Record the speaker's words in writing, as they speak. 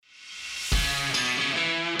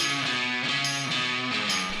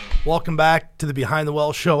Welcome back to the Behind the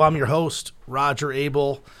Well Show. I'm your host, Roger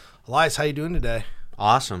Abel. Elias, how you doing today?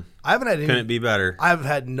 Awesome. Couldn't be better. I've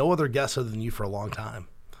had no other guests other than you for a long time.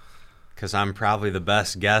 Because I'm probably the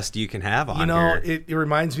best guest you can have on here. It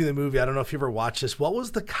reminds me of the movie. I don't know if you ever watched this. What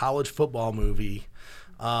was the college football movie?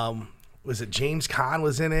 Was it James Caan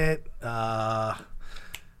was in it?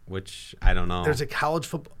 Which, I don't know. There's a college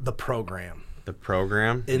football, The Program. The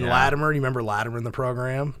Program? In Latimer. You remember Latimer in The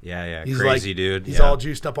Program? Yeah. He's crazy dude. He's all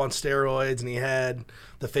juiced up on steroids, and he had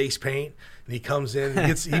the face paint. And he comes in,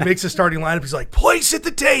 he makes a starting lineup. He's like, place at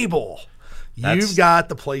the table. You've got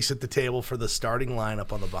the place at the table for the starting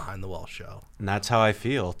lineup on the Behind the Well Show. And that's how I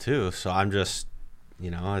feel, too. So I'm just,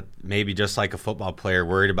 maybe just like a football player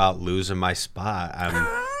worried about losing my spot.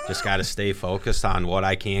 I'm just got to stay focused on what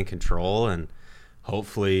I can control and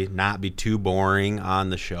hopefully not be too boring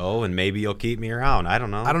on the show, and maybe you'll keep me around. I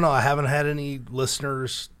don't know. I haven't had any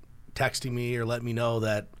listeners texting me or let me know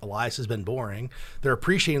that Elias has been boring. They're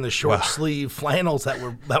appreciating the short sleeve flannels that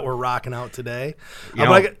we're rocking out today.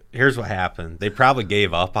 Here's what happened. They probably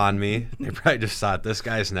gave up on me. They probably just thought this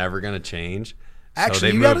guy's never going to change. Actually, so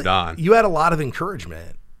they moved on. You had a lot of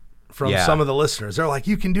encouragement from some of the listeners. They're like,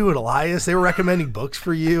 you can do it, Elias. They were recommending books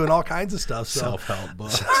for you and all kinds of stuff. Self-help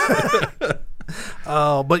books.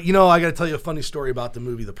 But I got to tell you a funny story about the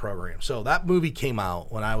movie The Program. So that movie came out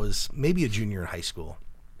when I was maybe a junior in high school,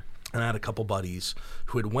 and I had a couple buddies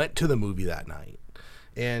who had went to the movie that night.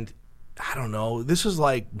 And I don't know, this was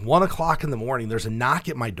like 1 o'clock in the morning. There's a knock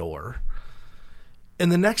at my door, and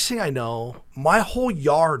the next thing I know, my whole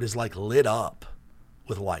yard is like lit up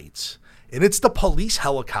with lights, and it's the police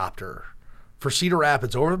helicopter for Cedar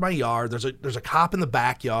Rapids over my yard. There's a cop in the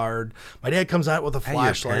backyard. My dad comes out with a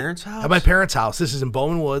flashlight. At your parents' house? At my parents' house. This is in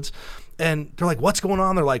Bowman Woods. And they're like, what's going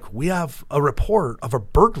on? They're like, we have a report of a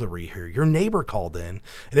burglary here. Your neighbor called in.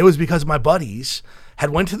 And it was because my buddies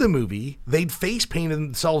had went to the movie. They'd face painted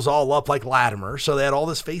themselves all up like Latimer. So they had all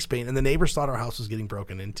this face paint. And the neighbors thought our house was getting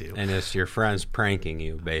broken into. And it's your friends pranking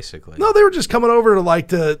you, basically. No, they were just coming over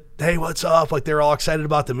to hey, what's up? Like, they were all excited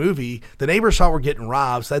about the movie. The neighbors thought we're getting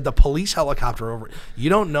robbed. So they had the police helicopter over.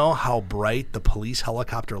 You don't know how bright the police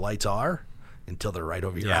helicopter lights are until they're right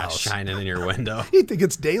over your house. Shining in your window. You think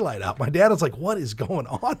it's daylight out. My dad was like, what is going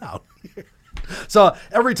on out here? So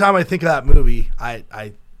every time I think of that movie,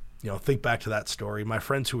 I think back to that story. My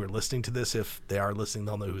friends who are listening to this, if they are listening,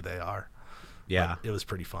 they'll know who they are. Yeah. But it was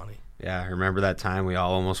pretty funny. Yeah, I remember that time we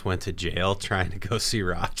all almost went to jail trying to go see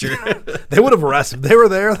Roger. They would have arrested. They were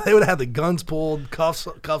there. They would have had the guns pulled, cuffs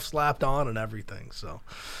slapped on, and everything. So,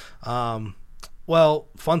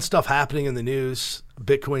 fun stuff happening in the news.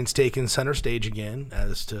 Bitcoin's taken center stage again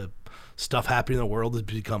as to stuff happening in the world has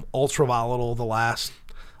become ultra volatile the last,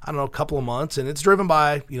 couple of months. And it's driven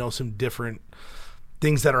by, some different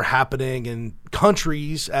things that are happening, and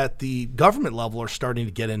countries at the government level are starting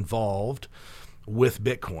to get involved with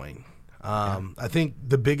Bitcoin. I think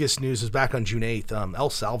the biggest news is back on June 8th, El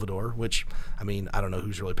Salvador, which, I don't know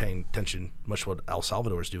who's really paying attention much to what El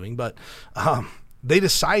Salvador is doing, but they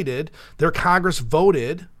decided, their Congress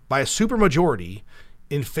voted by a supermajority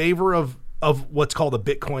in favor of what's called a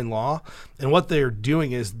Bitcoin law. And what they're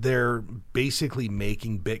doing is they're basically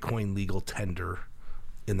making Bitcoin legal tender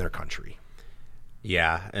in their country.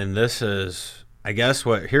 Yeah, and this is, I guess,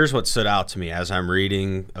 here's what stood out to me as I'm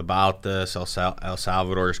reading about this. El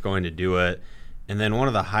Salvador is going to do it. And then one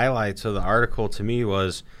of the highlights of the article to me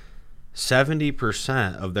was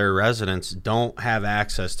 70% of their residents don't have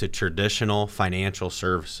access to traditional financial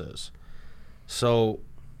services. So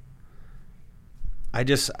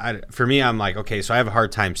for me, I'm like, okay, so I have a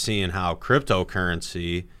hard time seeing how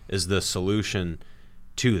cryptocurrency is the solution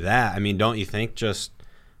to that. Don't you think just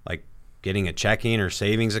like getting a checking or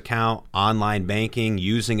savings account, online banking,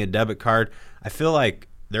 using a debit card, I feel like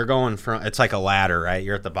they're going it's like a ladder, right?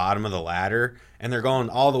 You're at the bottom of the ladder, and they're going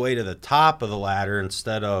all the way to the top of the ladder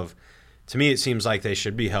instead of, to me, it seems like they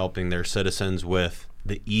should be helping their citizens with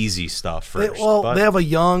the easy stuff first. They have a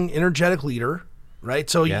young, energetic leader, right?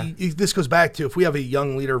 So this goes back to, if we have a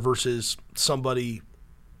young leader versus somebody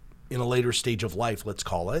in a later stage of life, let's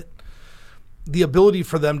call it, the ability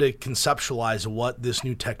for them to conceptualize what this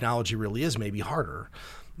new technology really is may be harder.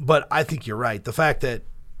 But I think you're right. The fact that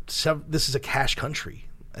this is a cash country,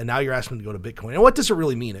 and now you're asking them to go to Bitcoin. And what does it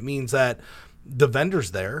really mean? It means that the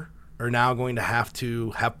vendors there are now going to have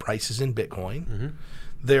prices in Bitcoin. Mm-hmm.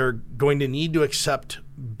 They're going to need to accept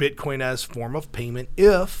Bitcoin as form of payment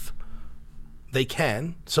if they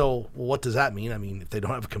can. So what does that mean? If they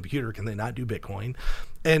don't have a computer, can they not do Bitcoin?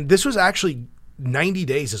 And this was actually 90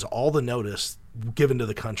 days is all the notice given to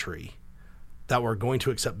the country that were going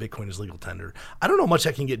to accept Bitcoin as legal tender. I don't know how much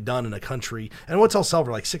that can get done in a country. And what's El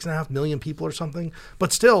Salvador, like 6.5 million people or something?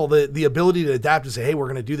 But still, the ability to adapt and say, hey, we're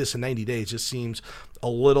going to do this in 90 days just seems a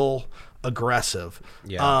little aggressive.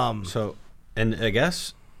 Yeah. And I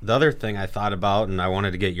guess the other thing I thought about, and I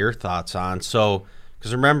wanted to get your thoughts on, because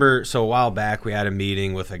remember, a while back we had a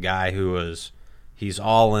meeting with a guy he's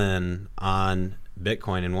all in on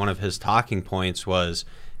Bitcoin, and one of his talking points was,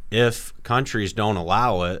 if countries don't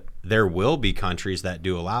allow it, there will be countries that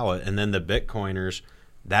do allow it, and then the Bitcoiners,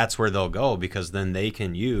 that's where they'll go, because then they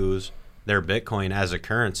can use their Bitcoin as a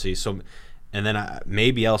currency. So, and then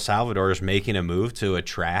maybe El Salvador is making a move to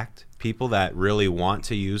attract people that really want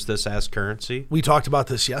to use this as currency. We talked about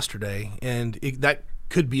this yesterday, and that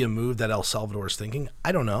could be a move that El Salvador is thinking.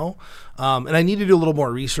 I don't know. And I need to do a little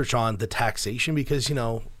more research on the taxation because,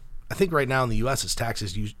 I think right now in the U.S. it's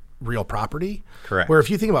taxes use real property. Correct. Where if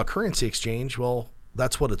you think about currency exchange, well,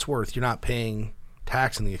 that's what it's worth. You're not paying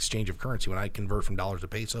tax in the exchange of currency when I convert from dollars to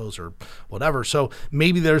pesos or whatever. So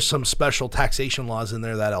maybe there's some special taxation laws in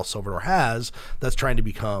there that El Salvador has that's trying to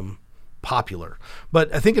become popular.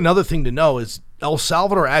 But I think another thing to know is El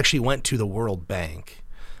Salvador actually went to the World Bank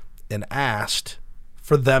and asked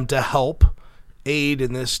for them to help aid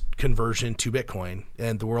in this conversion to Bitcoin.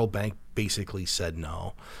 And the World Bank basically said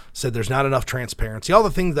no, said there's not enough transparency. All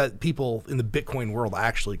the things that people in the Bitcoin world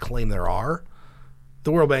actually claim there are,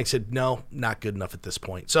 the World Bank said, no, not good enough at this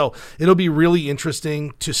point. So it'll be really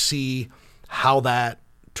interesting to see how that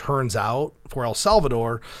turns out for El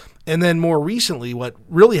Salvador. And then more recently, what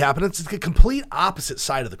really happened, it's the complete opposite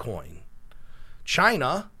side of the coin.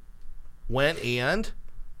 China went and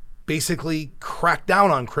basically cracked down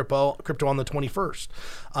on crypto on the 21st.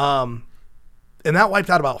 And that wiped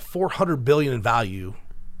out about $400 billion in value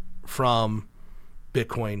from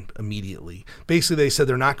Bitcoin immediately. Basically, they said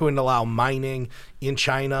they're not going to allow mining in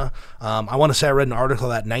China. I want to say I read an article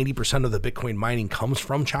that 90% of the Bitcoin mining comes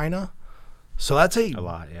from China. So that's a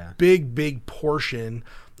lot, yeah. big portion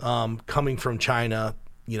coming from China,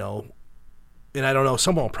 and I don't know,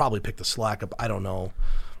 someone will probably pick the slack up. I don't know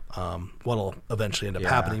what'll eventually end up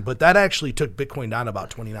happening. But that actually took Bitcoin down to about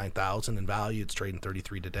 29,000 in value. It's trading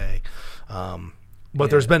 33 today. But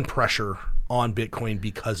there's been pressure on Bitcoin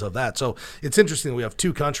because of that. So it's interesting that we have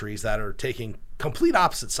two countries that are taking complete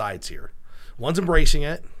opposite sides here. One's embracing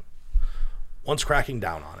it. One's cracking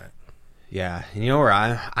down on it. Yeah. And where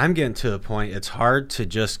I'm getting to the point, it's hard to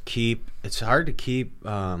keep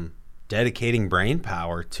dedicating brain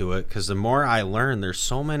power to it, because the more I learn, there's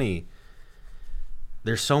so many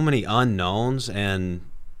unknowns, and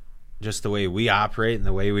just the way we operate and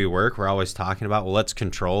the way we work, we're always talking about, well, let's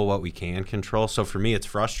control what we can control. So for me, it's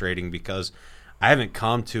frustrating because I haven't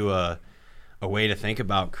come to a way to think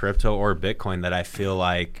about crypto or Bitcoin that I feel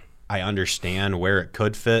like I understand where it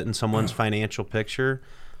could fit in someone's financial picture,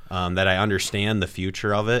 that I understand the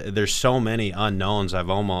future of it. There's so many unknowns. I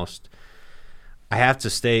have to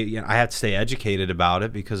stay educated about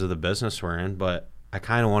it because of the business we're in, but I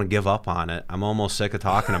kind of want to give up on it. I'm almost sick of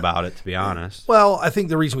talking about it, to be honest. Well, I think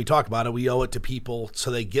the reason we talk about it, we owe it to people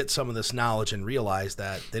so they get some of this knowledge and realize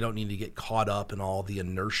that they don't need to get caught up in all the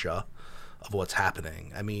inertia of what's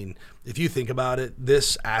happening. I mean, if you think about it,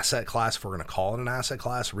 this asset class, if we're going to call it an asset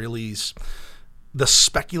class, really is the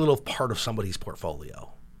speculative part of somebody's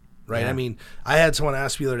portfolio, right? Yeah. I mean, I had someone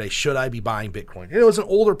ask me the other day, should I be buying Bitcoin? And it was an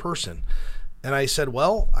older person. And I said,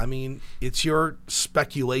 well, I mean, it's your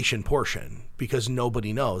speculation portion because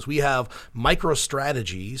nobody knows. We have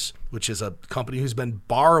MicroStrategies, which is a company who's been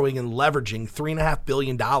borrowing and leveraging $3.5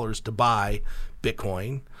 billion to buy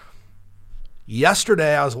Bitcoin.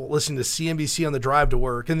 Yesterday, I was listening to CNBC on the drive to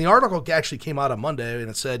work, and the article actually came out on Monday,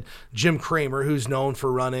 and it said Jim Cramer, who's known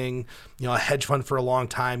for running a hedge fund for a long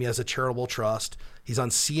time. He has a charitable trust. He's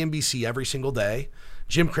on CNBC every single day.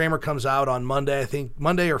 Jim Cramer comes out on Monday, I think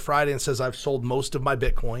Monday or Friday, and says, I've sold most of my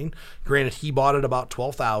Bitcoin. Granted, he bought it about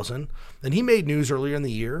 $12,000. And he made news earlier in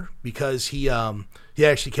the year because he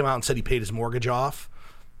actually came out and said he paid his mortgage off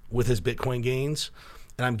with his Bitcoin gains.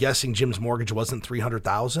 And I'm guessing Jim's mortgage wasn't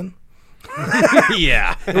 $300,000.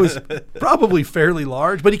 Yeah. It was probably fairly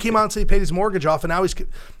large, but he came out and said he paid his mortgage off. And now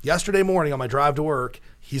yesterday morning on my drive to work,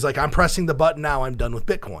 he's like, I'm pressing the button now. I'm done with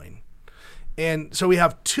Bitcoin. And so we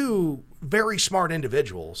have two very smart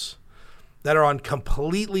individuals that are on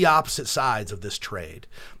completely opposite sides of this trade.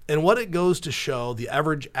 And what it goes to show the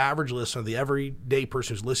average listener, the everyday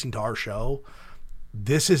person who's listening to our show,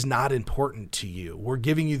 this is not important to you. We're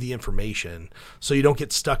giving you the information so you don't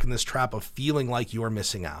get stuck in this trap of feeling like you're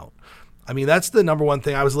missing out. I mean, that's the number one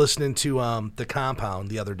thing. I was listening to The Compound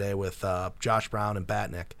the other day with Josh Brown and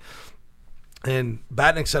Batnick. And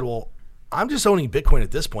Batnick said, well, I'm just owning Bitcoin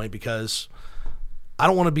at this point because I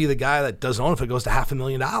don't want to be the guy that doesn't own if it goes to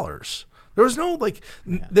 $500,000. There was no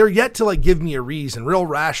they're yet to give me a reason, real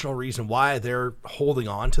rational reason why they're holding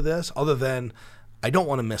on to this other than I don't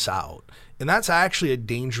want to miss out. And that's actually a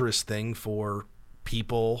dangerous thing for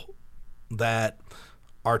people that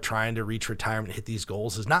are trying to reach retirement, hit these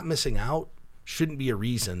goals, is not missing out shouldn't be a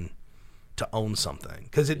reason to own something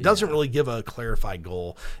because it doesn't really give a clarified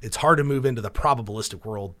goal. It's hard to move into the probabilistic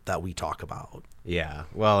world that we talk about. Yeah.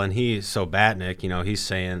 Well, and Batnick, he's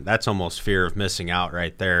saying that's almost fear of missing out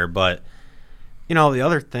right there. But, the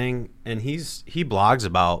other thing, and he blogs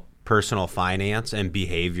about personal finance and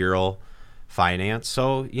behavioral finance.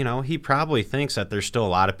 So, he probably thinks that there's still a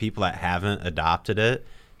lot of people that haven't adopted it.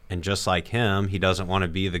 And just like him, he doesn't want to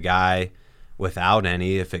be the guy without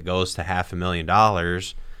any if it goes to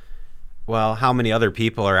 $500,000. Well, how many other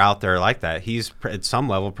people are out there like that? He's at some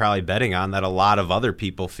level probably betting on that a lot of other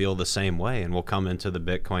people feel the same way and will come into the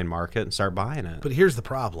Bitcoin market and start buying it. But here's the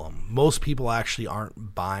problem. Most people actually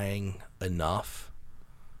aren't buying enough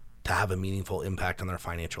to have a meaningful impact on their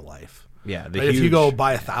financial life. Yeah. If you go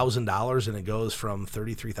buy $1,000 and it goes from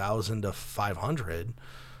 $33,000 to $500,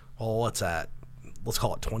 well, what's that? Let's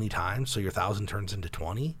call it 20 times. So your 1,000 turns into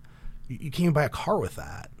 20. You can't even buy a car with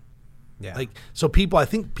that. Yeah. I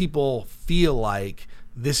think people feel like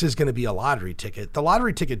this is going to be a lottery ticket. The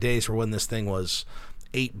lottery ticket days were when this thing was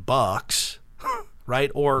 $8,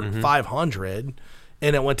 right? Or 500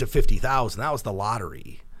 and it went to 50,000. That was the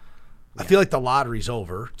lottery. Yeah. I feel like the lottery's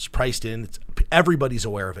over. It's priced in. Everybody's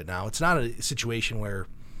aware of it now. It's not a situation where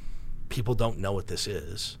people don't know what this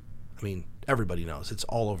is. I mean, everybody knows. It's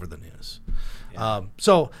all over the news. Yeah.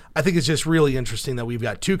 So I think it's just really interesting that we've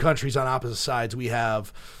got two countries on opposite sides. We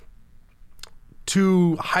have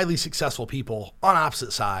two highly successful people on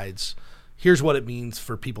opposite sides. Here's what it means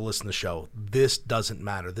for people listening to the show. This doesn't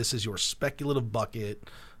matter. This is your speculative bucket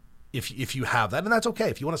if you have that. And that's okay.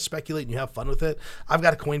 If you want to speculate and you have fun with it. I've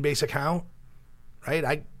got a Coinbase account, right?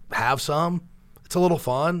 I have some. It's a little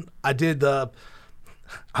fun. I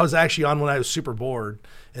was actually on when I was super bored,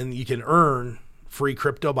 and you can earn free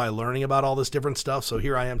crypto by learning about all this different stuff. So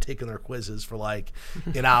here I am taking their quizzes for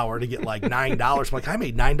an hour to get $9. I'm I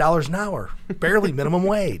made $9 an hour, barely minimum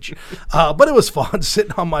wage. But it was fun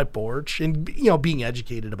sitting on my porch and, being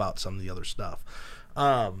educated about some of the other stuff.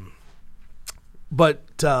 But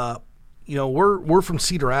we're from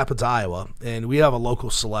Cedar Rapids, Iowa, and we have a local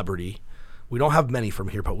celebrity. We don't have many from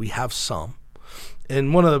here, but we have some.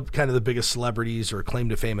 And one of the biggest celebrities or claim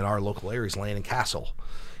to fame in our local area is Landon Castle.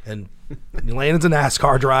 And Landon's a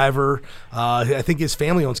NASCAR driver. I think his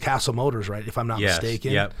family owns Castle Motors, right? If I'm not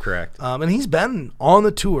mistaken. Yep, correct. And he's been on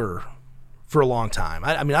the tour for a long time.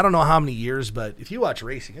 I mean, I don't know how many years, but if you watch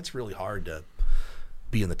racing, it's really hard to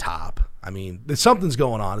be in the top. I mean, something's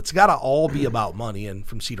going on. It's got to all be about money. And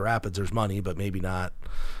from Cedar Rapids, there's money, but maybe not,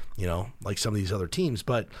 like some of these other teams.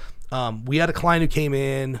 But we had a client who came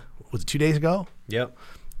in, was it 2 days ago? Yep.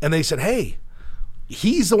 And they said, hey,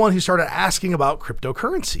 he's the one who started asking about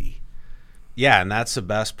cryptocurrency. Yeah, and that's the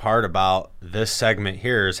best part about this segment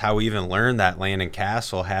here is how we even learned that Landon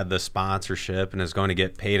Castle had the sponsorship and is going to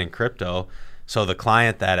get paid in crypto. So the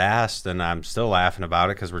client that asked, and I'm still laughing about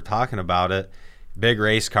it because we're talking about it, big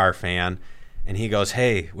race car fan, and he goes,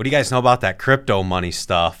 hey, what do you guys know about that crypto money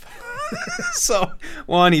stuff? So,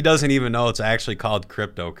 one, he doesn't even know it's actually called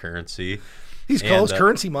cryptocurrency. He's close.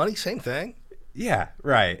 Currency money, same thing. Yeah,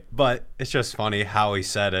 right. But it's just funny how he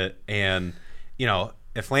said it. And,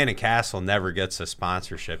 if Landon Castle never gets a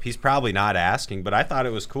sponsorship, he's probably not asking. But I thought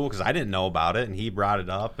it was cool because I didn't know about it, and he brought it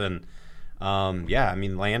up. And,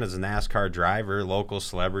 Landon's a NASCAR driver, local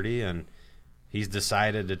celebrity, and he's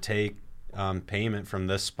decided to take payment from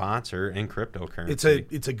this sponsor in cryptocurrency.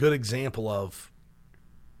 It's a good example of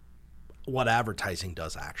what advertising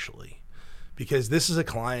does, actually. Because this is a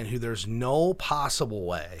client who there's no possible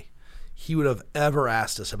way he would have ever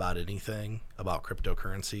asked us about anything about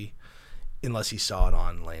cryptocurrency unless he saw it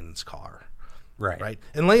on Landon's car. Right.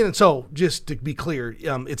 And Landon, so just to be clear,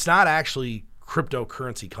 it's not actually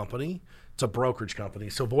cryptocurrency company. It's a brokerage company.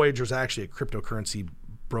 So Voyager's actually a cryptocurrency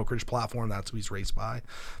brokerage platform. That's who he's raced by.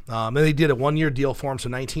 And they did a 1-year deal for him, so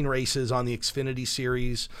 19 races on the Xfinity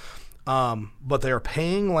series. But they're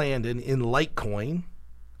paying Landon in Litecoin.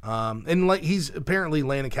 And he's apparently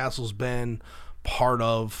Landon Castle's been part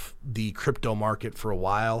of the crypto market for a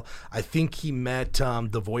while. I think he met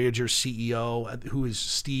the Voyager CEO, who is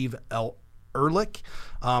Steve Ehrlich,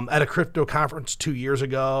 at a crypto conference 2 years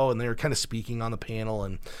ago, and they were kind of speaking on the panel.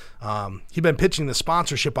 And he'd been pitching the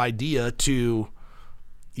sponsorship idea to,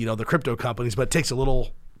 the crypto companies, but it takes a little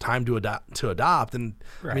time to adopt. And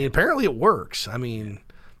right. I mean, apparently it works. I mean,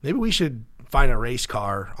 maybe we should find a race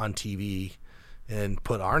car on TV and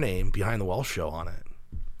put our name behind the Welsh Show on it.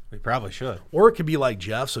 We probably should. Or it could be like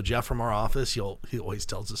Jeff. So Jeff from our office, he always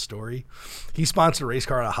tells the story. He sponsored a race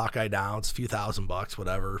car at Hawkeye Downs, a few $1,000,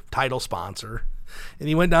 whatever, title sponsor. And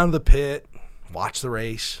he went down to the pit, watched the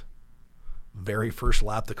race. Very first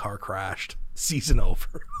lap, the car crashed. Season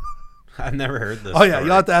over. I've never heard this. Oh, yeah.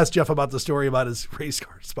 You'll have to ask Jeff about the story about his race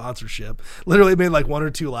car sponsorship. Literally made like 1 or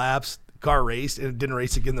 2 laps. Car raced and didn't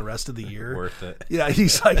race again the rest of the year. Worth it. Yeah,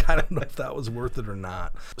 he's like, I don't know if that was worth it or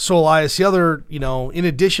not. So, Elias, the other, in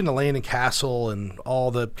addition to Landon Castle and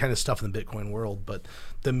all the kind of stuff in the Bitcoin world, but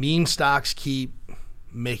the meme stocks keep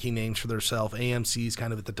making names for themselves. AMC's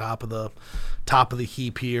kind of at the top of the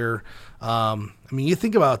heap here. You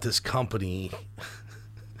think about this company.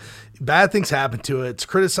 Bad things happen to it. It's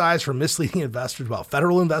criticized for misleading investors about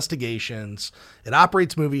federal investigations. It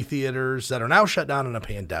operates movie theaters that are now shut down in a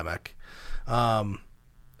pandemic.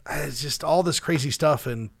 It's just all this crazy stuff,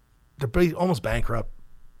 and they're almost bankrupt,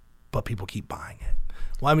 but people keep buying it.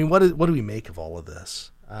 Well, what do we make of all of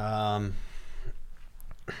this?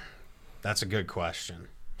 That's a good question.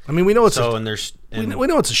 We know it's we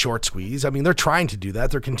know it's a short squeeze. They're trying to do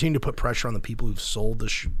that. They're continuing to put pressure on the people who've sold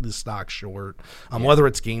the stock short, whether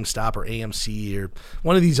it's GameStop or AMC or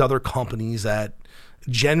one of these other companies that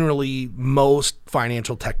generally most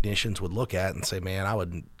financial technicians would look at and say, man, I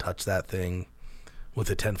wouldn't touch that thing with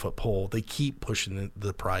a 10-foot pole. They keep pushing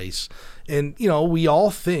the price. And, we all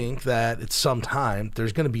think that at some time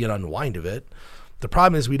there's going to be an unwind of it. The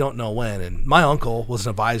problem is we don't know when. And my uncle was an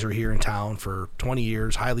advisor here in town for 20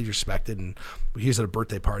 years, highly respected, and he was at a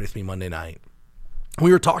birthday party with me Monday night.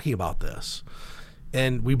 We were talking about this,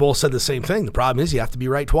 and we both said the same thing. The problem is you have to be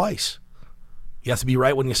right twice. You have to be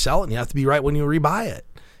right when you sell it, and you have to be right when you rebuy it.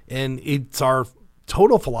 And it's our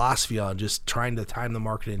total philosophy on just trying to time the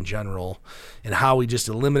market in general and how we just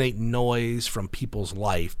eliminate noise from people's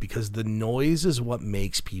life, because the noise is what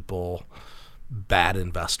makes people bad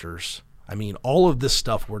investors. All of this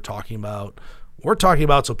stuff we're talking about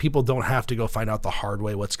so people don't have to go find out the hard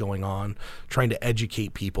way what's going on, trying to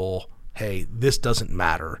educate people, hey, this doesn't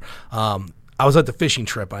matter. I was at the fishing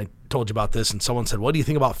trip, and I told you about this, and someone said, what do you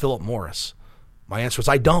think about Philip Morris? My answer was,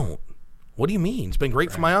 I don't. What do you mean? It's been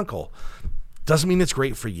great for my uncle. Doesn't mean it's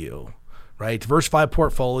great for you, right? Diversified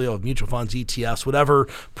portfolio of mutual funds, ETFs, whatever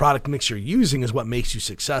product mix you're using is what makes you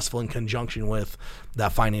successful in conjunction with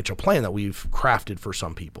that financial plan that we've crafted for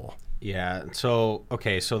some people. Yeah. So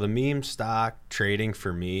the meme stock trading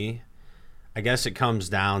for me, I guess it comes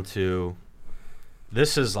down to,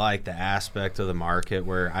 this is like the aspect of the market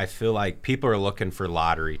where I feel like people are looking for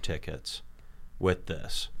lottery tickets with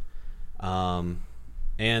this.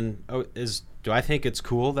 Do I think it's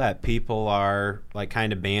cool that people are like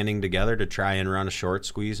kind of banding together to try and run a short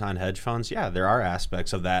squeeze on hedge funds? Yeah, there are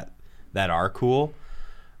aspects of that are cool.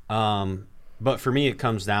 But for me, it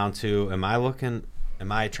comes down to, am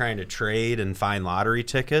I trying to trade and find lottery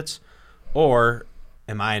tickets, or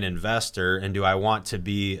am I an investor, and do I want to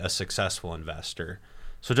be a successful investor?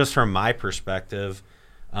 So just from my perspective,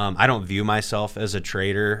 I don't view myself as a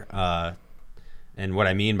trader. And what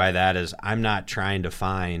I mean by that is I'm not trying to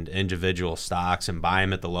find individual stocks and buy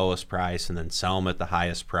them at the lowest price and then sell them at the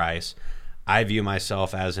highest price. I view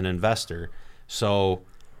myself as an investor. So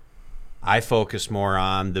I focus more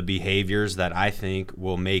on the behaviors that I think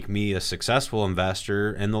will make me a successful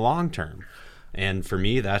investor in the long term. And for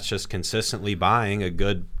me, that's just consistently buying a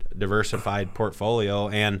good diversified portfolio.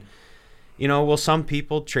 And, will some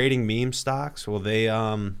people trading meme stocks, will they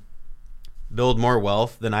build more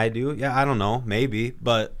wealth than I do? Yeah, I don't know, maybe.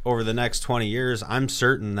 But over the next 20 years, I'm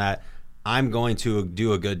certain that I'm going to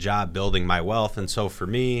do a good job building my wealth. And so for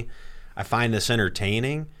me, I find this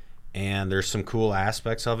entertaining, and there's some cool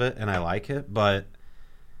aspects of it, and I like it. But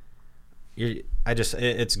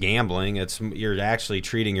it's gambling. You're actually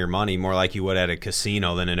treating your money more like you would at a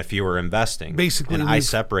casino than if you were investing. Basically, and I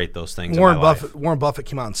separate those things. Warren Buffett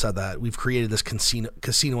came out and said that we've created this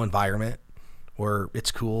casino environment where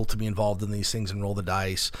it's cool to be involved in these things and roll the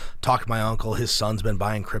dice. Talk to my uncle. His son's been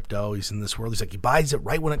buying crypto. He's in this world. He's like, he buys it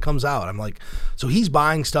right when it comes out. I'm like, so he's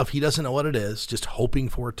buying stuff he doesn't know what it is, just hoping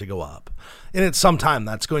for it to go up. And at some time,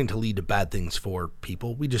 that's going to lead to bad things for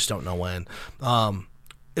people. We just don't know when.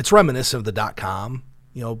 It's reminiscent of the .com,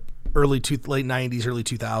 late 90s, early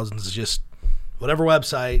 2000s. Is just whatever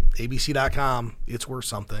website, abc.com, it's worth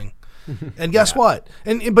something. And guess what?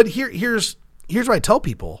 But here's what I tell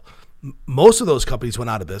people. Most of those companies went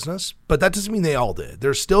out of business, but that doesn't mean they all did.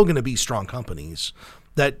 There's still going to be strong companies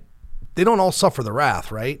that they don't all suffer the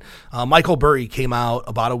wrath, right? Michael Burry came out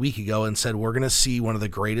about a week ago and said, we're going to see one of the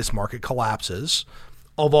greatest market collapses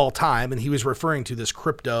of all time. And he was referring to this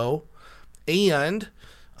crypto and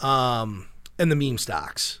and the meme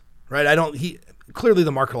stocks, right? Clearly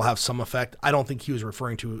the market will have some effect. I don't think he was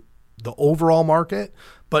referring to the overall market,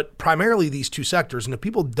 but primarily these two sectors. And if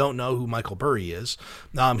people don't know who Michael Burry is,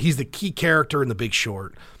 he's the key character in The Big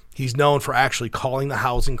Short. He's known for actually calling the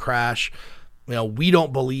housing crash. We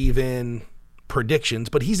don't believe in predictions,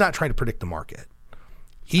 but he's not trying to predict the market.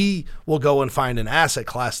 He will go and find an asset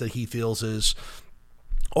class that he feels is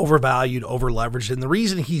overvalued, overleveraged. And the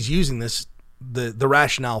reason he's using this, the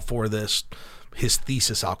rationale for this, his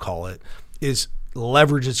thesis, I'll call it, is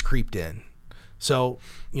leverage has creeped in. So,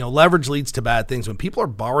 leverage leads to bad things. When people are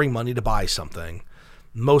borrowing money to buy something,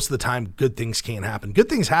 most of the time, good things can't happen. Good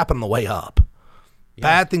things happen on the way up. Yeah.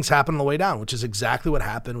 Bad things happen on the way down, which is exactly what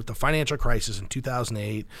happened with the financial crisis in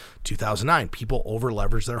 2008, 2009. People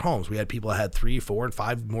over-leveraged their homes. We had people that had 3, 4, and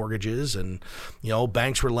 5 mortgages, and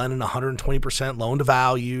banks were lending 120% loan to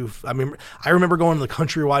value. I remember going to the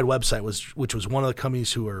Countrywide website, which was one of the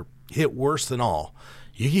companies who were hit worse than all.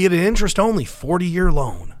 You can get an interest-only 40-year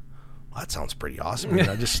loan. Well, that sounds pretty awesome.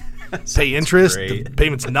 I just pay interest. Great. The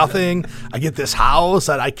payment's nothing. I get this house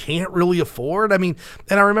that I can't really afford. And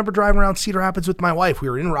I remember driving around Cedar Rapids with my wife. We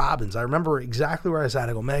were in Robbins. I remember exactly where I was at.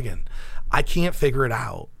 I go, Megan, I can't figure it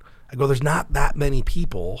out. I go, there's not that many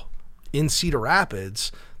people in Cedar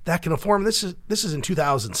Rapids that can afford, this is in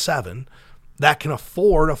 2007, that can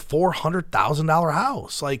afford a $400,000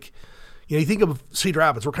 house. You think of Cedar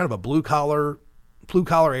Rapids, we're kind of a blue collar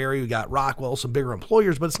area. We got Rockwell, some bigger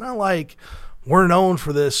employers, but it's not like we're known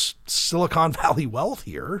for this Silicon Valley wealth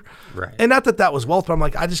here. Right. And not that was wealth, but I'm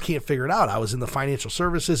like, I just can't figure it out. I was in the financial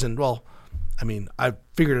services, and I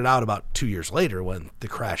figured it out about 2 years later when the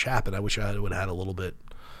crash happened. I wish I would have had a little bit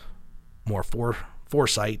more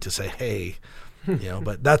foresight to say, hey,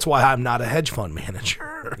 but that's why I'm not a hedge fund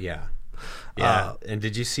manager. Yeah. Yeah. And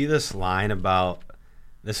did you see this line about,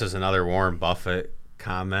 this is another Warren Buffett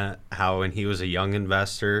comment, how when he was a young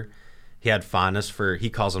investor, he had fondness for, he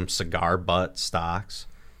calls them cigar butt stocks,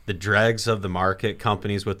 the dregs of the market,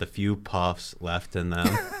 companies with a few puffs left in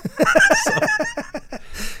them.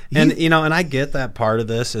 And I get that part of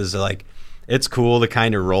this is it's cool to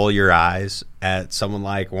kind of roll your eyes at someone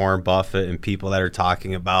like Warren Buffett and people that are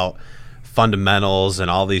talking about fundamentals and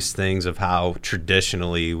all these things of how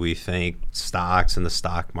traditionally we think stocks and the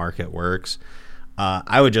stock market works.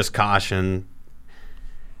 I would just caution,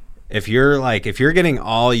 if you're getting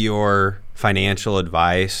all your financial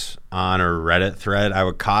advice on a Reddit thread, I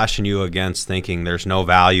would caution you against thinking there's no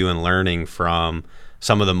value in learning from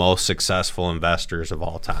some of the most successful investors of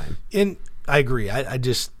all time. And I agree.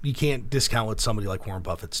 You can't discount what somebody like Warren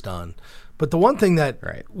Buffett's done. But the one thing that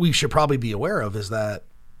we should probably be aware of is that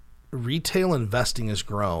retail investing has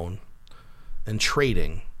grown and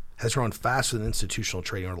trading has grown faster than institutional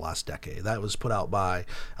trading over the last decade. That was put out by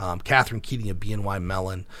Catherine Keating of BNY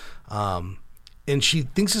Mellon. And she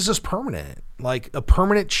thinks this is permanent, like a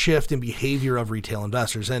permanent shift in behavior of retail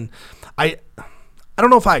investors. And I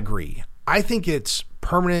don't know if I agree. I think it's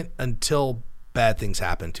permanent until bad things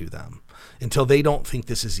happen to them, until they don't think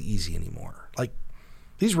this is easy anymore. Like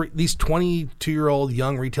these 22-year-old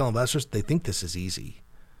young retail investors, they think this is easy.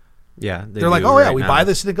 Yeah. They're like, oh yeah, we buy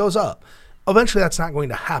this and it goes up. Eventually that's not going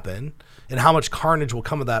to happen. And how much carnage will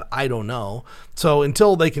come of that, I don't know. So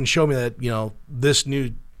until they can show me that, this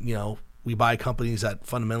new, we buy companies that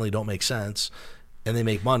fundamentally don't make sense and they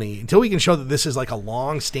make money, until we can show that this is like a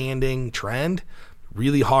long-standing trend,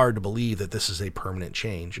 really hard to believe that this is a permanent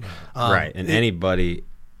change. Right. And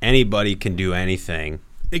anybody can do anything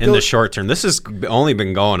in the short term. This has only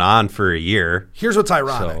been going on for a year. Here's what's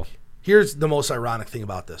ironic. Here's the most ironic thing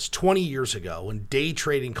about this. 20 years ago, when day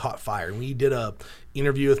trading caught fire, and we did a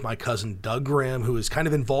interview with my cousin Doug Grimm, who is kind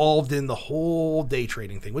of involved in the whole day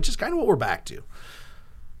trading thing, which is kind of what we're back to.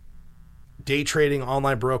 Day trading,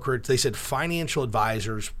 online brokerage, they said financial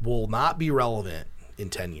advisors will not be relevant in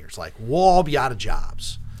 10 years. Like, we'll all be out of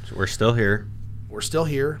jobs. So we're still here. We're still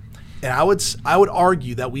here. And I would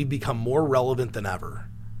argue that we've become more relevant than ever.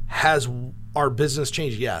 Has our business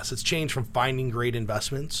changed? Yes. It's changed from finding great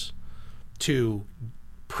investments to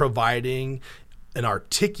providing and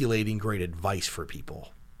articulating great advice for people.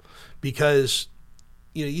 Because,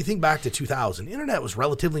 you think back to 2000, internet was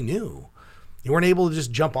relatively new. You weren't able to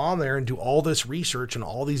just jump on there and do all this research and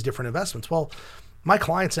all these different investments. Well, my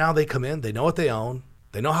clients now, they come in, they know what they own,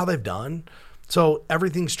 they know how they've done. So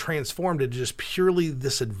everything's transformed into just purely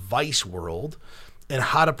this advice world and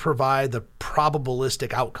how to provide the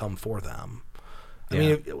probabilistic outcome for them. I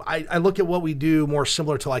mean, I look at what we do more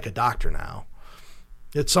similar to like a doctor now.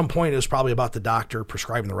 At some point, it was probably about the doctor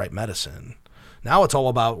prescribing the right medicine. Now it's all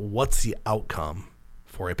about what's the outcome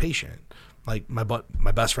for a patient. Like my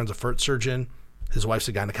best friend's a foot surgeon. His wife's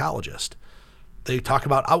a gynecologist. They talk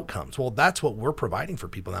about outcomes. Well, that's what we're providing for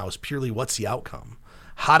people now is purely what's the outcome?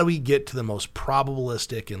 How do we get to the most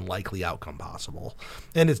probabilistic and likely outcome possible?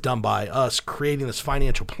 And it's done by us creating this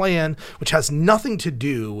financial plan, which has nothing to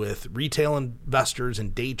do with retail investors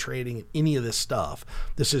and day trading and any of this stuff.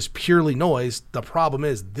 This is purely noise. The problem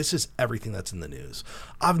is this is everything that's in the news.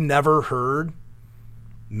 I've never heard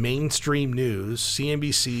mainstream news,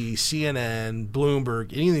 CNBC, CNN,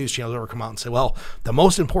 Bloomberg, any of the news channels ever come out and say, well, the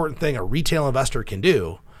most important thing a retail investor can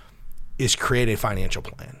do is create a financial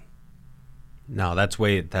plan. No,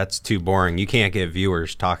 that's too boring. You can't get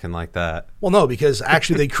viewers talking like that. Well, no, because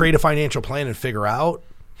actually they create a financial plan and figure out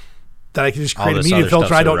that I can just create a this media other filter.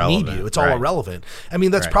 stuff's I don't irrelevant. need you. It's all Right. irrelevant. I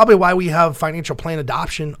mean, that's Right. probably why we have financial plan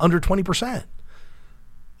adoption under 20%.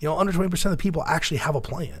 Under 20% of the people actually have a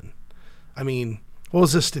plan. I mean, what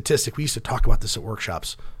was this statistic? We used to talk about this at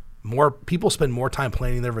workshops. More people spend more time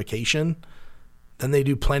planning their vacation than they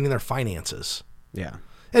do planning their finances. Yeah.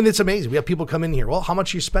 And it's amazing. We have people come in here. Well, how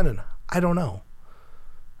much are you spending? I don't know.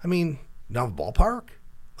 I mean, now the ballpark?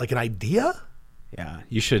 Like an idea? Yeah.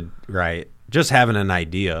 You should, right. Just having an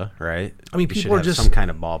idea, right? I mean, You people should are have just some kind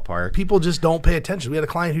of ballpark. People just don't pay attention. We had a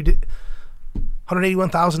client who did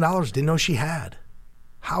 $181,000, didn't know she had.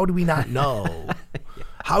 How do we not know?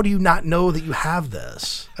 How do you not know that you have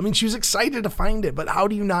this? I mean, she was excited to find it, but how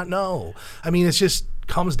do you not know? I mean, it just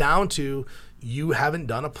comes down to you haven't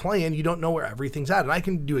done a plan. You don't know where everything's at. And I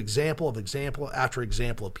can do example after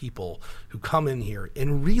example of people who come in here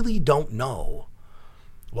and really don't know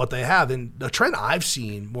what they have. And the trend I've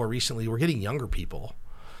seen more recently, we're getting younger people.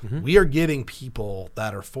 Mm-hmm. We are getting people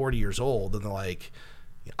that are 40 years old and they're like,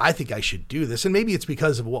 I think I should do this. And maybe it's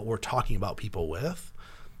because of what we're talking about people with,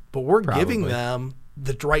 but we're giving them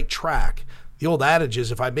the right track. The old adage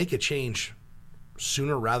is if I make a change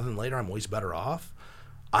sooner rather than later, I'm always better off.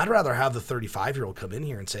 I'd rather have the 35-year-old come in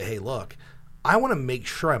here and say, hey, look, I want to make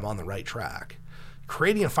sure I'm on the right track.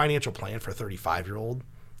 Creating a financial plan for a 35-year-old,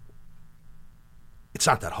 it's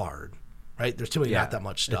not that hard, right? There's typically not that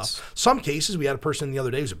much stuff. Some cases, we had a person the other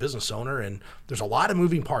day who's a business owner, and there's a lot of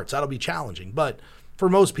moving parts. That'll be challenging. But for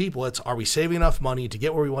most people, it's are we saving enough money to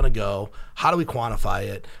get where we want to go? How do we quantify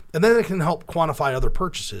it? And then it can help quantify other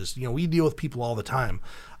purchases. We deal with people all the time.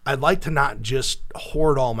 I'd like to not just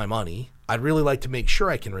hoard all my money. I'd really like to make sure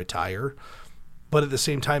I can retire. But at the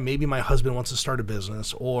same time, maybe my husband wants to start a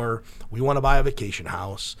business or we want to buy a vacation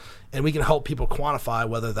house. And we can help people quantify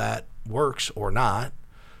whether that works or not.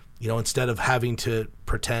 Instead of having to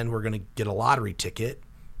pretend we're going to get a lottery ticket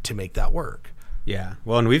to make that work. Yeah.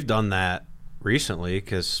 Well, and we've done that recently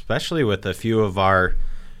because especially with a few of our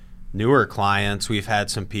newer clients, we've had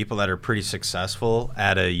some people that are pretty successful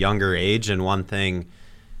at a younger age. And one thing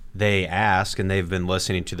they ask, and they've been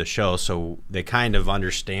listening to the show, so they kind of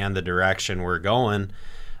understand the direction we're going,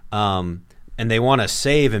 and they want to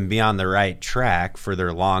save and be on the right track for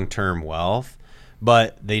their long-term wealth,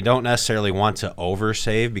 but they don't necessarily want to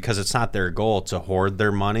oversave because it's not their goal to hoard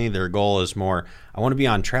their money. Their goal is more, I want to be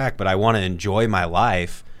on track, but I want to enjoy my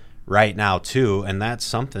life right now too, and that's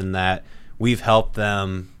something that we've helped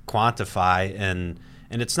them quantify.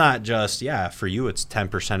 And it's not just, for you, it's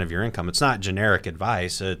 10% of your income. It's not generic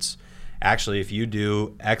advice. It's actually, if you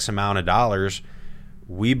do X amount of dollars,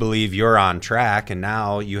 we believe you're on track. And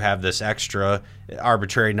now you have this extra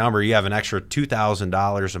arbitrary number. You have an extra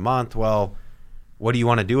 $2,000 a month. Well, what do you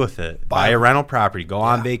want to do with it? Buy a rental property, go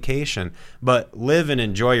on vacation, but live and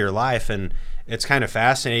enjoy your life. And it's kind of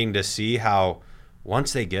fascinating to see how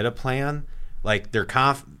once they get a plan, like their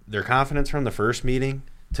confidence from the first meeting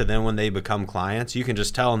to then when they become clients, you can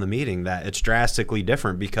just tell in the meeting that it's drastically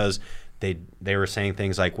different because they were saying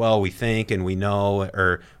things like, well, we think and we know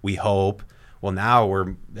or we hope. Well,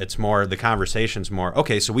 now it's more, the conversation's more,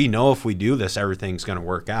 okay, so we know if we do this, everything's going to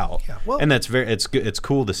work out. Yeah, well, and it's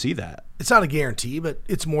cool to see that. It's not a guarantee, but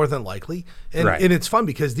it's more than likely. And, and it's fun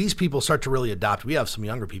because these people start to really adopt. We have some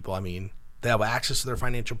younger people. I mean, they have access to their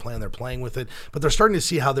financial plan. They're playing with it, but they're starting to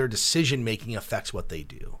see how their decision-making affects what they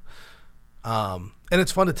do. And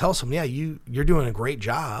it's fun to tell someone, you're doing a great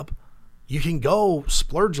job. You can go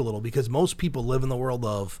splurge a little because most people live in the world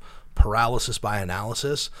of paralysis by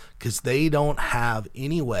analysis because they don't have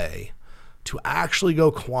any way to actually go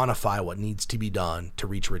quantify what needs to be done to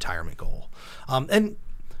reach a retirement goal. And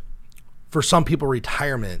for some people,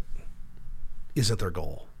 retirement isn't their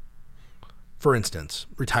goal. For instance,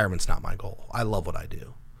 retirement's not my goal. I love what I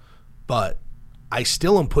do. But I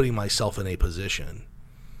still am putting myself in a position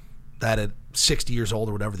that at 60 years old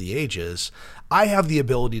or whatever the age is, I have the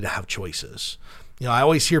ability to have choices. I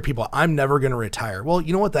always hear people, I'm never going to retire. Well,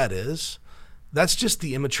 you know what that is? that's just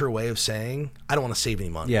the immature way of saying, I don't want to save any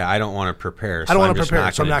money. Yeah, I don't want to prepare. I don't want I'm to just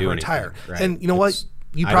prepare, so I'm not do going to retire. anything. Right. And you know what?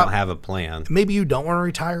 I don't have a plan. Maybe you don't want to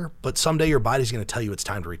retire, but someday your body's going to tell you it's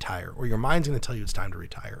time to retire, or your mind's going to tell you it's time to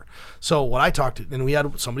retire. So what I talked to, and we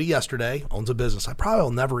had somebody yesterday, owns a business. I probably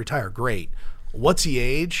will never retire. Great. What's the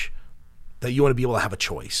age that you want to be able to have a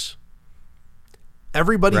choice?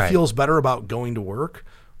 Everybody feels better about going to work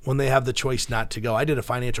when they have the choice not to go. I did a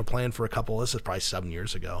financial plan for a couple, this is probably 7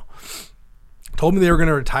 years ago. Told me they were going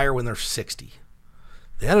to retire when they're 60.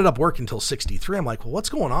 They ended up working until 63. I'm like, well, what's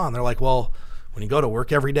going on? They're like, well, when you go to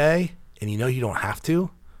work every day and you know you don't have to,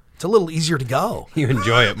 it's a little easier to go. You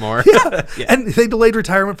enjoy it more. Yeah. And they delayed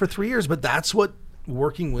retirement for 3 years, but that's what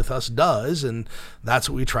working with us does, and that's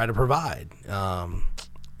what we try to provide.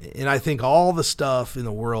 And I think all the stuff in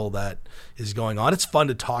the world that is going on, it's fun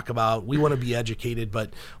to talk about. We want to be educated,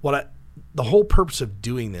 but the whole purpose of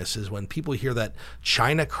doing this is when people hear that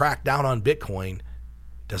China cracked down on Bitcoin,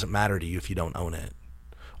 it doesn't matter to you if you don't own it.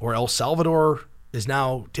 Or El Salvador is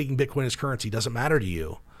now taking Bitcoin as currency, doesn't matter to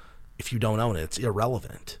you if you don't own it. It's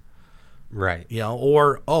irrelevant. Right. You know,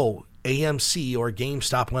 or, AMC or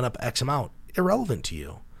GameStop went up X amount, irrelevant to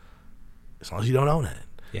you as long as you don't own it.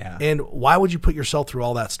 Yeah. And why would you put yourself through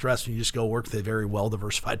all that stress when you just go work with a very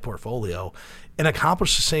well-diversified portfolio and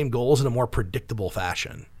accomplish the same goals in a more predictable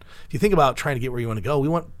fashion? If you think about trying to get where you want to go, we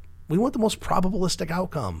want the most probabilistic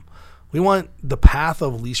outcome. We want the path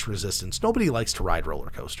of least resistance. Nobody likes to ride roller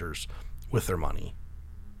coasters with their money.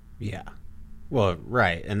 Yeah. Well,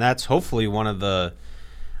 right. And that's hopefully one of the,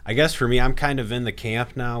 I guess for me, I'm kind of in the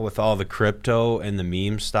camp now with all the crypto and the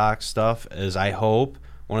meme stock stuff, is I hope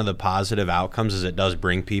one of the positive outcomes is it does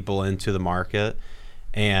bring people into the market.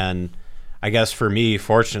 And I guess for me,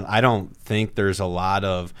 fortunately, I don't think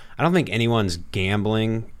anyone's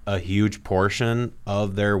gambling a huge portion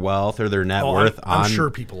of their wealth or their net worth. I'm sure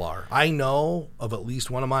people are. I know of at least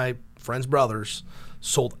one of my friend's brothers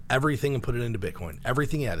sold everything and put it into Bitcoin.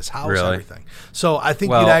 Everything he had, his house, everything. So I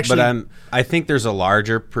think you'd actually... But I think there's a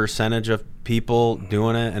larger percentage of people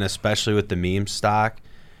doing it, and especially with the meme stock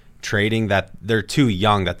trading, that they're too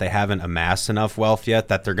young, that they haven't amassed enough wealth yet,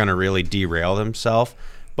 that they're going to really derail themselves.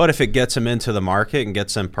 But if it gets them into the market and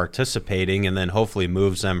gets them participating, and then hopefully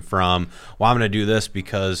moves them from, well, I'm going to do this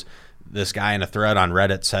because this guy in a thread on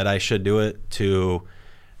Reddit said I should do it, to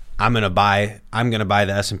I'm going to buy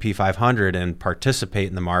the S&P 500 and participate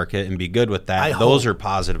in the market and be good with that. Those are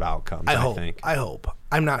positive outcomes, I think. I hope.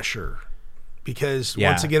 I'm not sure. Because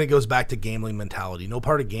once again, it goes back to gambling mentality. No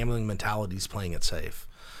part of gambling mentality is playing it safe.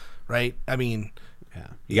 Right? I mean... Yeah.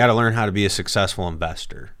 You got to learn how to be a successful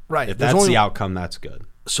investor. Right. If that's the outcome, that's good.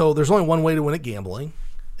 So there's only one way to win at gambling,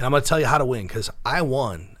 and I'm going to tell you how to win, because I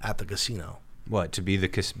won at the casino. What, to be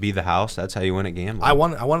the house? That's how you win at gambling? I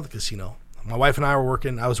won at the casino. My wife and I were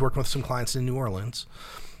working. I was working with some clients in New Orleans.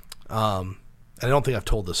 And I don't think I've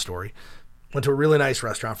told this story. Went to a really nice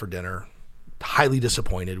restaurant for dinner. Highly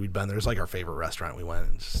disappointed. We'd been there. It was like our favorite restaurant. We went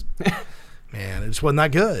and just, man, it just wasn't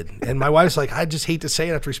that good. And my wife's like, I just hate to say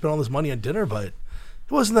it after we spent all this money on dinner, but it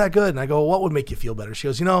wasn't that good. And I go, what would make you feel better? She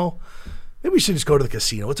goes, maybe we should just go to the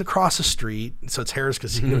casino. It's across the street. So it's Harris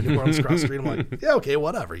Casino in New Orleans across the street. I'm like, yeah, okay,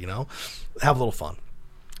 whatever, have a little fun.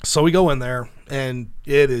 So we go in there, and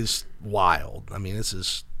it is wild. I mean, this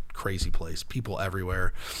is crazy place. People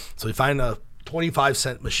everywhere. So we find a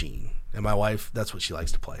 25-cent machine. And my wife, that's what she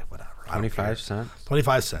likes to play. Whatever. 25 cents?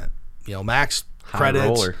 25 cent. Max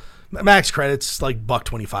credits. Max credits like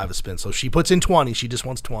 $1.25 a spin. So she puts in 20. She just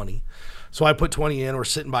wants 20. So I put 20 in. We're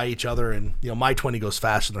sitting by each other, and my 20 goes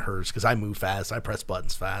faster than hers because I move fast. I press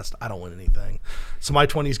buttons fast. I don't win anything. So my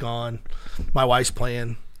 20's gone. My wife's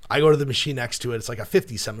playing. I go to the machine next to it. It's like a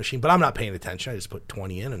 50-cent machine, but I'm not paying attention. I just put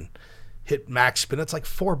 20 in and hit max spin. It's like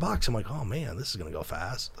 $4. I'm like, oh man, this is gonna go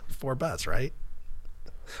fast. Like 4 bets, right?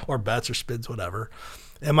 Or bets or spins, whatever.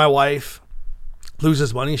 And my wife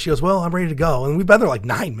loses money. She goes, well, I'm ready to go. And we've been there like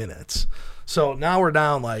 9 minutes. So now we're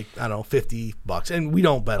down like, I don't know, $50. And we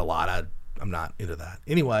don't bet a lot. I'm not into that.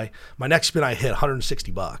 Anyway, my next spin I hit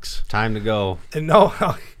 $160. Time to go. And no,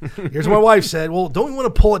 here's what my wife said. Well, don't we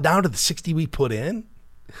want to pull it down to the 60 we put in?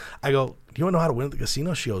 I go, do you want to know how to win at the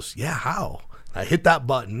casino? She goes, yeah, how? I hit that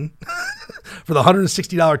button for the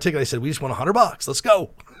 $160 ticket. I said, we just won $100. Let's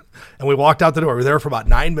go. And we walked out the door. We were there for about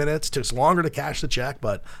 9 minutes. Took us longer to cash the check,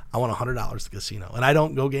 but I won $100 at the casino. And I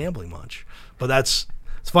don't go gambling much. But it's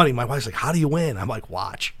funny. My wife's like, how do you win? I'm like,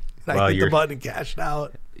 watch. And I hit the button and cashed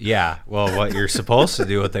out. Yeah. Well, what you're supposed to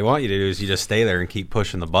do, what they want you to do, is you just stay there and keep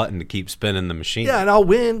pushing the button to keep spinning the machine. Yeah, and I'll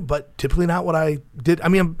win, but typically not what I did. I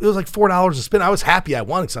mean, it was like $4 a spin. I was happy I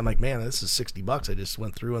won because I'm like, man, this is $60. I just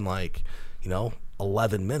went through in like,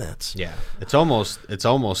 11 minutes. Yeah, it's almost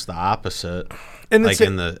the opposite. And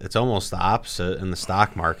it's almost the opposite in the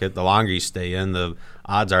stock market. The longer you stay in, the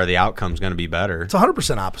odds are the outcome's going to be better. It's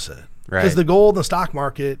 100% opposite. Right. Because the goal in the stock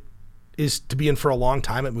market is to be in for a long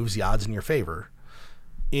time. It moves the odds in your favor.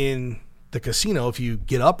 In the casino, if you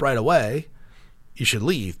get up right away, you should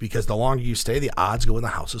leave, because the longer you stay, the odds go in the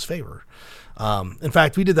house's favor. In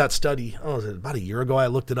fact, we did that study, was it about a year ago? I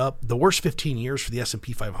looked it up. The worst 15 years for the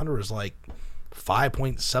S&P 500 is like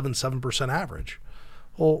 5.77% average.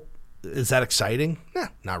 Well, is that exciting? Nah,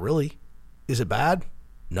 not really. Is it bad?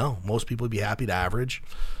 No. Most people would be happy to average,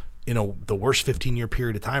 the worst 15-year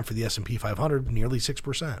period of time for the S&P 500, nearly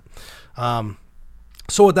 6%.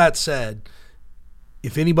 So with that said,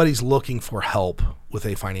 if anybody's looking for help with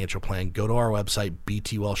a financial plan, go to our website,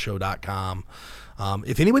 btwellshow.com.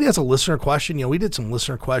 If anybody has a listener question, we did some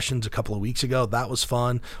listener questions a couple of weeks ago. That was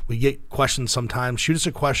fun. We get questions sometimes. Shoot us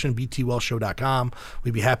a question, btwellshow.com.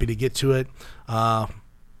 We'd be happy to get to it.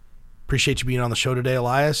 Appreciate you being on the show today,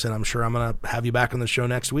 Elias, and I'm sure I'm going to have you back on the show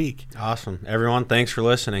next week. Awesome. Everyone, thanks for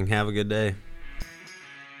listening. Have a good day.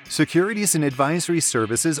 Securities and advisory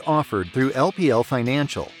services offered through LPL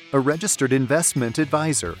Financial, a registered investment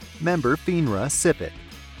advisor, member FINRA SIPC.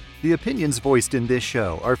 The opinions voiced in this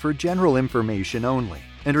show are for general information only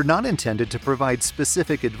and are not intended to provide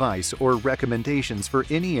specific advice or recommendations for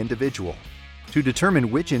any individual. To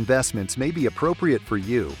determine which investments may be appropriate for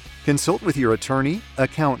you, consult with your attorney,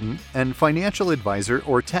 accountant, and financial advisor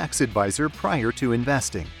or tax advisor prior to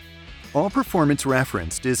investing. All performance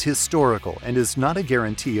referenced is historical and is not a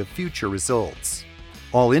guarantee of future results.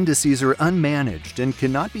 All indices are unmanaged and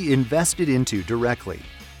cannot be invested into directly.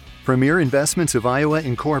 Premier Investments of Iowa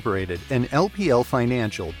Incorporated and LPL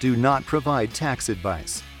Financial do not provide tax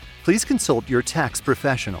advice. Please consult your tax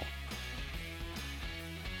professional.